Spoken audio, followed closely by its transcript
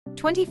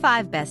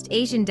25 Best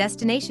Asian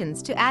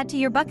Destinations to Add to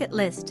Your Bucket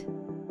List.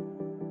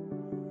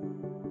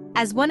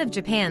 As one of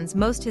Japan's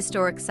most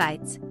historic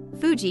sites,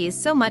 Fuji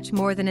is so much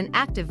more than an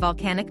active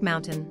volcanic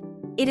mountain.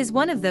 It is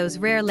one of those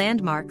rare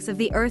landmarks of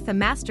the earth, a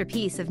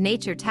masterpiece of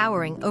nature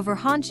towering over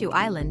Honshu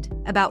Island,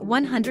 about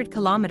 100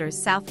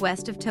 kilometers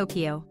southwest of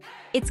Tokyo.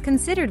 It's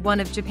considered one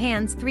of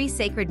Japan's 3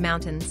 sacred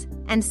mountains,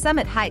 and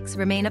summit hikes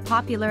remain a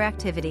popular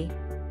activity.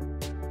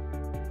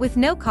 With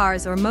no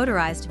cars or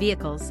motorized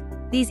vehicles,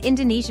 these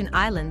Indonesian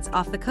islands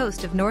off the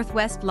coast of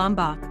northwest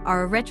Lombok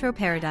are a retro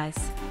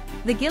paradise.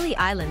 The Gili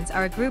Islands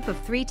are a group of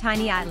 3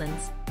 tiny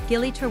islands,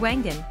 Gili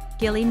Trawangan,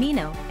 Gili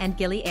Mino, and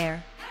Gili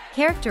Air.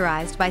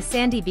 Characterized by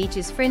sandy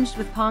beaches fringed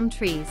with palm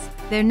trees,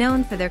 they're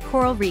known for their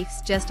coral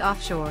reefs just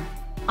offshore.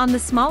 On the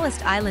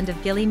smallest island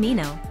of Gili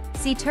Mino,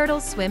 sea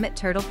turtles swim at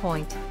Turtle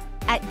Point.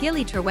 At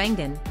Gili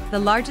Trawangan, the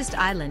largest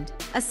island,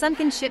 a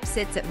sunken ship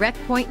sits at Wreck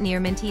Point near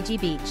Mentiji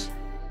Beach.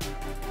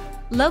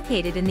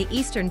 Located in the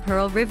eastern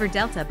Pearl River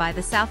Delta by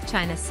the South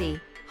China Sea,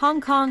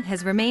 Hong Kong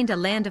has remained a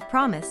land of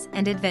promise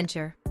and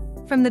adventure.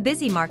 From the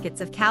busy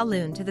markets of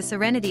Kowloon to the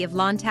serenity of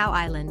Lantau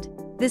Island,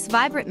 this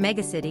vibrant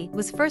megacity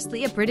was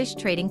firstly a British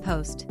trading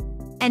post,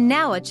 and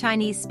now a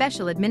Chinese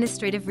special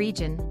administrative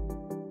region.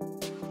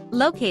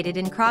 Located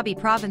in Krabi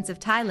province of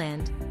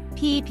Thailand,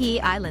 Phi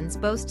Islands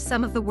boast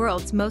some of the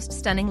world's most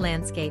stunning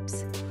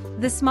landscapes.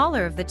 The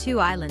smaller of the 2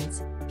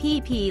 islands,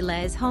 Phi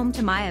is home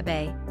to Maya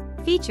Bay,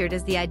 featured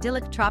as the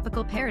idyllic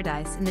tropical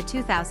paradise in the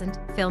 2000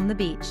 film The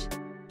Beach.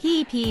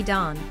 Phi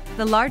Don,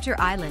 the larger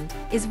island,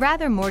 is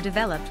rather more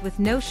developed with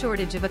no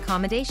shortage of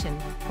accommodation,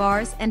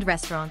 bars and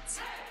restaurants.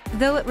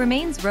 Though it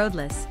remains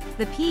roadless,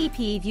 the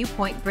Phi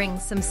viewpoint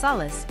brings some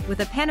solace with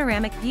a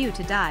panoramic view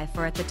to die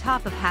for at the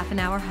top of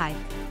half-an-hour hike.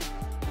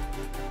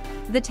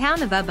 The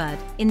town of Ubud,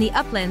 in the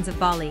uplands of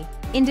Bali,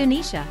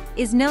 Indonesia,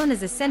 is known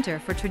as a center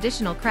for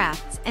traditional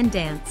crafts and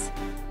dance.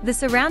 The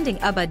surrounding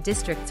Ubud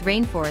district's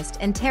rainforest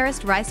and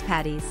terraced rice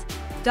paddies,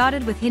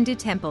 dotted with Hindu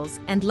temples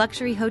and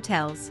luxury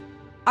hotels,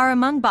 are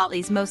among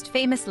Bali's most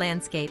famous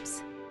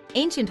landscapes.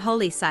 Ancient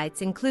holy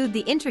sites include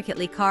the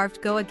intricately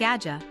carved Goa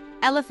Gajah,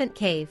 Elephant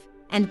Cave,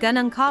 and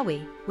Gunung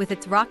Kawi, with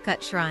its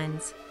rock-cut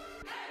shrines.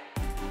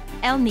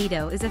 El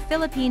Nido is a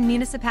Philippine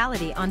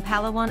municipality on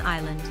Palawan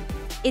Island.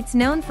 It's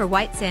known for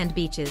white sand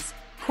beaches,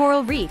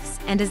 coral reefs,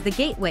 and as the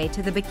gateway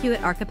to the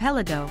Bacuit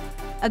Archipelago,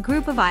 a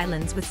group of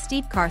islands with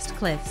steep karst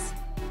cliffs.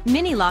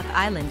 Miniloc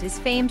Island is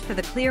famed for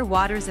the clear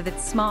waters of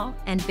its small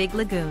and big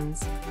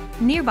lagoons.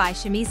 Nearby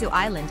Shimizu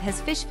Island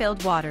has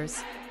fish-filled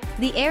waters.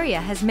 The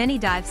area has many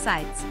dive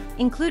sites,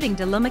 including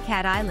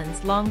Dalumacat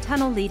Island's long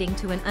tunnel leading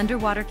to an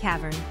underwater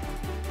cavern.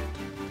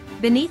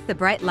 Beneath the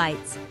bright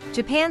lights,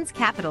 Japan's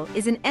capital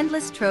is an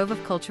endless trove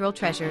of cultural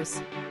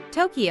treasures.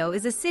 Tokyo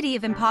is a city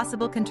of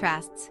impossible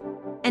contrasts.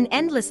 An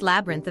endless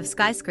labyrinth of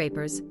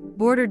skyscrapers,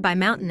 bordered by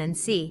mountain and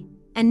sea,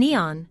 a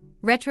neon,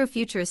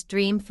 retro-futurist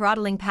dream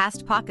throttling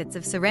past pockets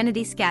of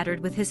serenity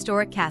scattered with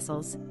historic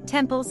castles,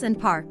 temples and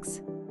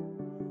parks.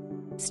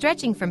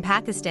 Stretching from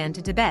Pakistan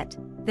to Tibet,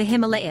 the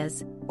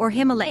Himalayas, or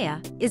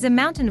Himalaya, is a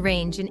mountain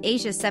range in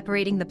Asia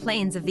separating the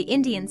plains of the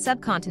Indian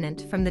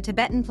subcontinent from the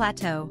Tibetan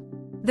Plateau.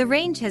 The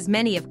range has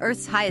many of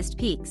Earth's highest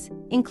peaks,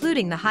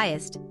 including the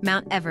highest,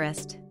 Mount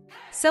Everest.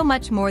 So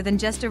much more than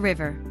just a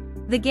river.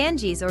 The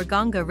Ganges or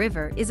Ganga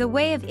River is a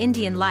way of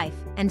Indian life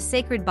and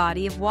sacred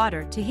body of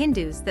water to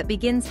Hindus that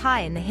begins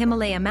high in the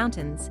Himalaya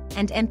mountains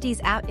and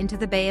empties out into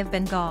the Bay of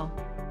Bengal.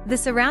 The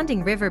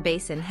surrounding river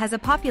basin has a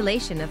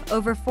population of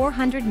over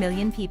 400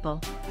 million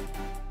people.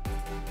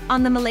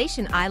 On the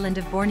Malaysian island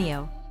of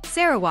Borneo,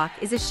 Sarawak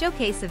is a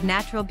showcase of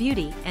natural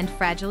beauty and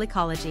fragile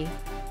ecology.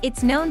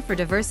 It's known for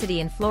diversity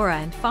in flora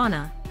and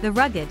fauna, the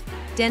rugged,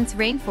 dense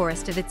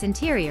rainforest of its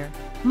interior,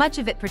 much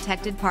of it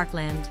protected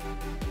parkland.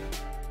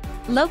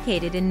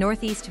 Located in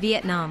northeast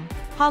Vietnam,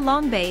 Ha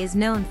Long Bay is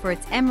known for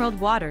its emerald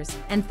waters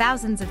and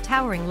thousands of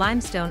towering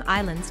limestone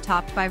islands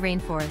topped by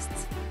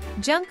rainforests.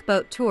 Junk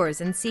boat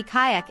tours and sea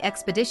kayak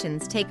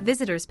expeditions take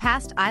visitors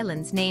past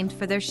islands named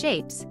for their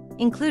shapes,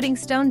 including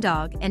Stone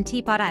Dog and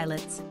Teapot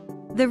Islets.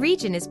 The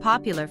region is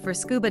popular for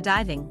scuba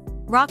diving,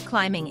 rock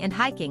climbing and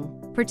hiking,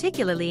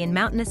 particularly in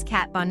mountainous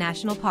Cat Ba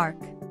National Park.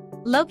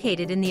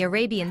 Located in the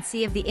Arabian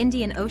Sea of the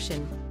Indian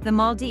Ocean, the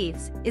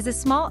Maldives is a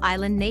small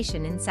island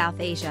nation in South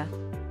Asia.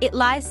 It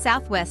lies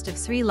southwest of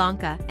Sri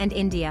Lanka and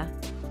India.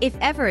 If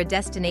ever a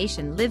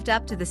destination lived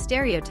up to the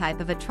stereotype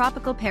of a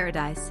tropical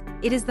paradise,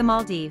 it is the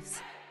Maldives.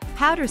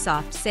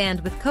 Powder-soft sand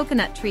with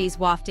coconut trees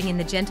wafting in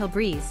the gentle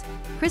breeze,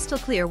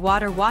 crystal-clear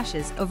water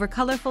washes over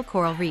colorful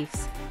coral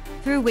reefs,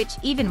 through which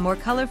even more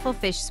colorful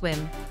fish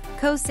swim.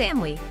 Koh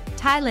Samui,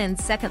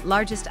 Thailand's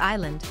second-largest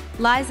island,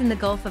 lies in the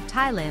Gulf of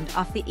Thailand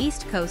off the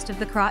east coast of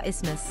the Kra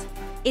Isthmus.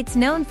 It's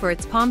known for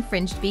its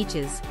palm-fringed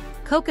beaches,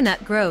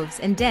 coconut groves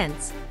and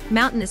dense,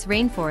 mountainous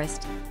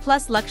rainforest,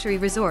 plus luxury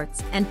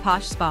resorts and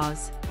posh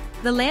spas.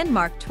 The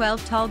landmark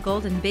 12-tall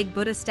golden Big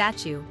Buddha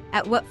statue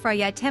at Wat Phra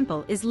Yai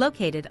Temple is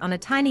located on a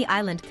tiny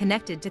island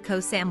connected to Koh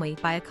Samui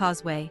by a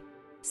causeway.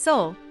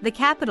 Seoul, the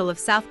capital of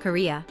South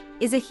Korea,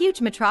 is a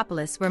huge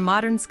metropolis where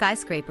modern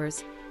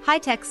skyscrapers,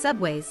 High-tech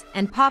subways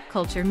and pop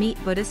culture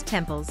meet Buddhist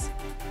temples.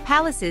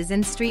 Palaces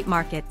and street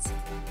markets.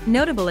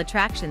 Notable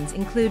attractions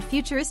include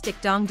futuristic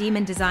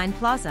Dongdaemun Design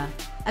Plaza,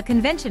 a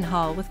convention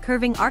hall with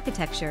curving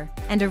architecture,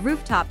 and a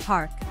rooftop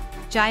park,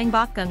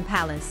 Gyeongbokgung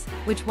Palace,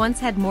 which once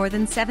had more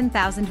than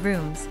 7,000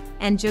 rooms,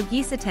 and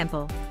Jogisa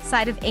Temple,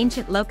 site of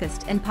ancient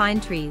locust and pine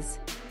trees.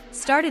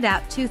 Started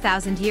out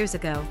 2,000 years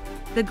ago,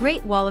 the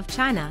Great Wall of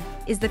China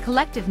is the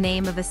collective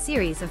name of a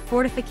series of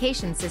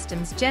fortification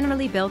systems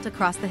generally built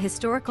across the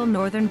historical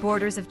northern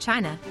borders of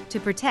China to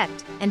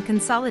protect and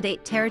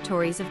consolidate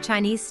territories of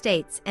Chinese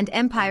states and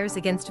empires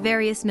against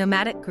various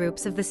nomadic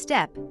groups of the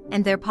steppe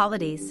and their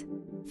polities.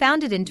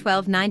 Founded in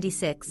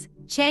 1296,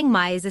 Chiang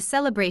Mai is a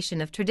celebration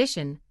of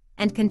tradition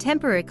and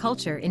contemporary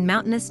culture in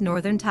mountainous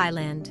northern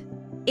Thailand.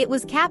 It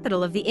was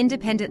capital of the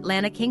independent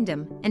Lanna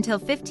Kingdom until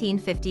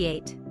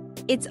 1558.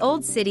 Its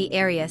old city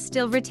area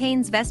still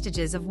retains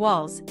vestiges of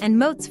walls and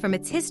moats from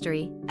its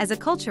history as a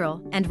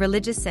cultural and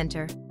religious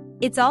center.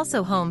 It's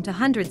also home to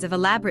hundreds of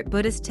elaborate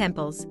Buddhist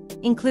temples,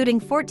 including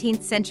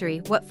 14th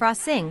century Wat Phra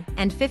Singh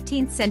and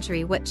 15th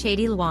century Wat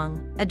Chedi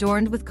Luang,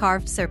 adorned with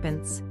carved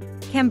serpents.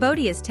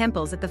 Cambodia's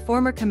temples at the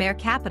former Khmer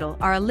capital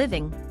are a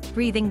living,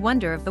 breathing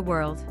wonder of the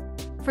world.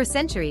 For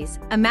centuries,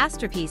 a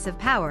masterpiece of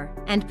power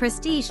and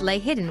prestige lay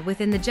hidden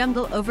within the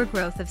jungle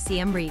overgrowth of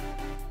Siem Reap.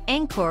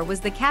 Angkor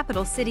was the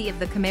capital city of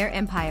the Khmer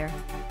Empire.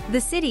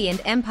 The city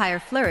and empire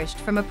flourished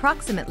from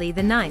approximately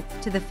the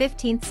 9th to the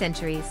 15th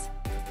centuries.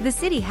 The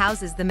city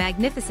houses the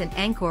magnificent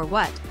Angkor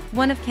Wat,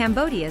 one of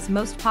Cambodia's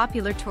most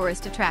popular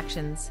tourist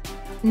attractions.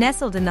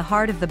 Nestled in the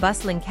heart of the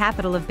bustling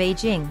capital of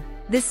Beijing,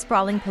 this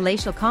sprawling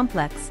palatial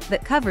complex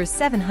that covers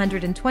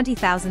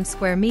 720,000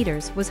 square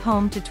meters was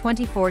home to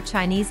 24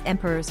 Chinese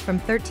emperors from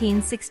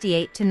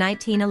 1368 to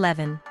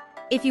 1911.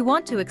 If you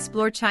want to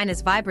explore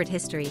China's vibrant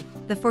history,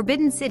 the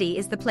Forbidden City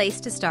is the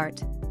place to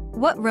start.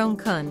 Wat Rong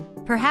Kun,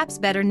 perhaps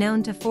better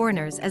known to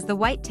foreigners as the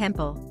White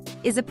Temple,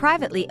 is a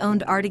privately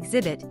owned art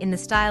exhibit in the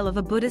style of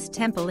a Buddhist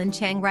temple in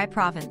Chiang Rai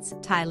Province,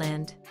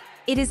 Thailand.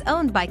 It is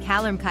owned by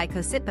Kalermkai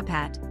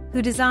Kositpapat,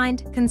 who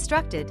designed,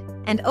 constructed,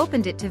 and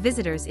opened it to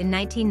visitors in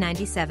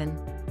 1997.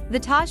 The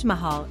Taj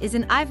Mahal is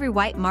an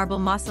ivory-white marble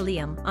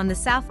mausoleum on the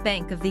south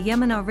bank of the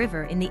Yamuna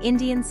River in the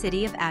Indian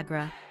city of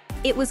Agra.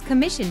 It was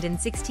commissioned in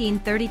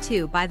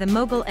 1632 by the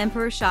Mughal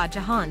Emperor Shah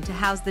Jahan to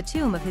house the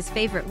tomb of his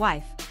favorite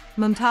wife,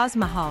 Mumtaz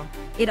Mahal.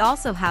 It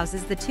also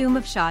houses the tomb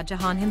of Shah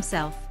Jahan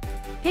himself.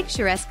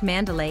 Picturesque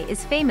Mandalay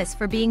is famous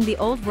for being the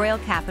old royal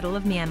capital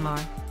of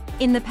Myanmar.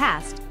 In the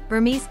past,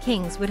 Burmese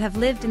kings would have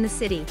lived in the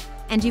city,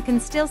 and you can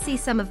still see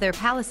some of their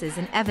palaces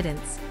in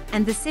evidence,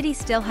 and the city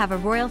still have a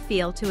royal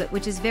feel to it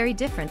which is very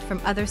different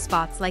from other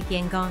spots like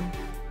Yangon.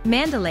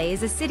 Mandalay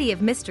is a city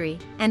of mystery,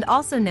 and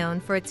also known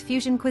for its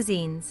fusion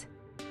cuisines.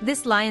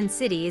 This lion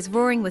city is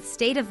roaring with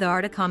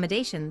state-of-the-art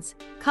accommodations,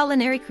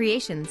 culinary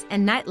creations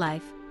and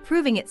nightlife,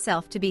 proving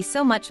itself to be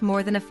so much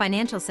more than a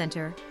financial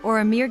center or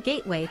a mere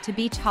gateway to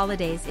beach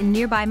holidays in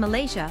nearby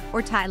Malaysia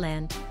or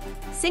Thailand.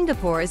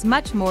 Singapore is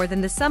much more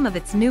than the sum of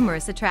its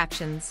numerous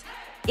attractions.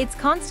 It's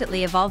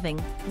constantly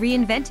evolving,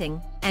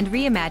 reinventing, and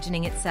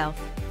reimagining itself.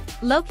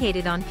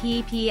 Located on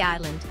Phi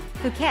Island,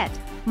 Phuket,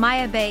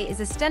 Maya Bay is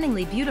a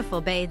stunningly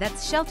beautiful bay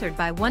that's sheltered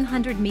by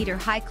 100-meter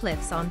high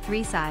cliffs on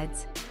 3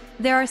 sides.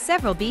 There are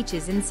several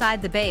beaches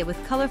inside the bay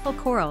with colorful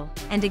coral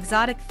and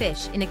exotic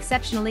fish in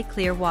exceptionally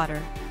clear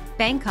water.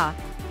 Bangkok,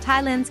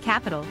 Thailand's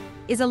capital,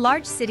 is a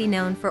large city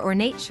known for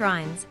ornate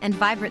shrines and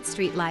vibrant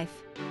street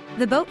life.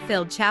 The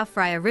boat-filled Chao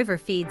Phraya River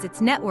feeds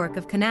its network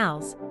of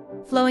canals,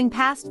 flowing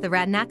past the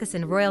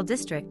Radnakasan Royal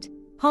District,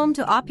 home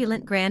to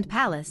opulent Grand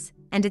Palace,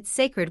 and its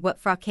sacred Wat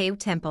Phra Kaew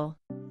Temple.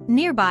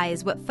 Nearby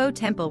is Wat Pho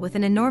Temple with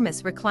an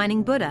enormous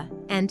reclining Buddha,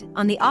 and,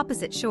 on the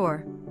opposite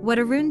shore, Wat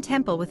Arun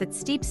Temple with its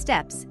steep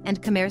steps and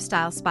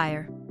Khmer-style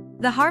spire.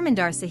 The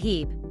Harmandir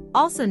Sahib,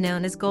 also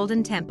known as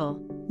Golden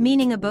Temple,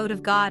 meaning abode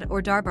of God, or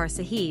Darbar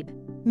Sahib,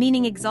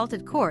 meaning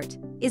exalted court,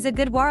 is a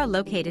Gurdwara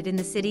located in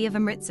the city of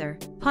Amritsar,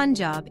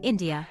 Punjab,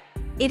 India.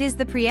 It is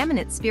the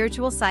preeminent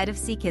spiritual site of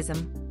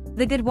Sikhism.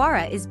 The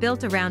Gurdwara is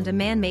built around a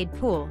man-made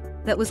pool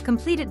that was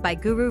completed by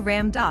Guru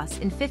Ram Das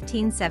in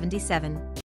 1577.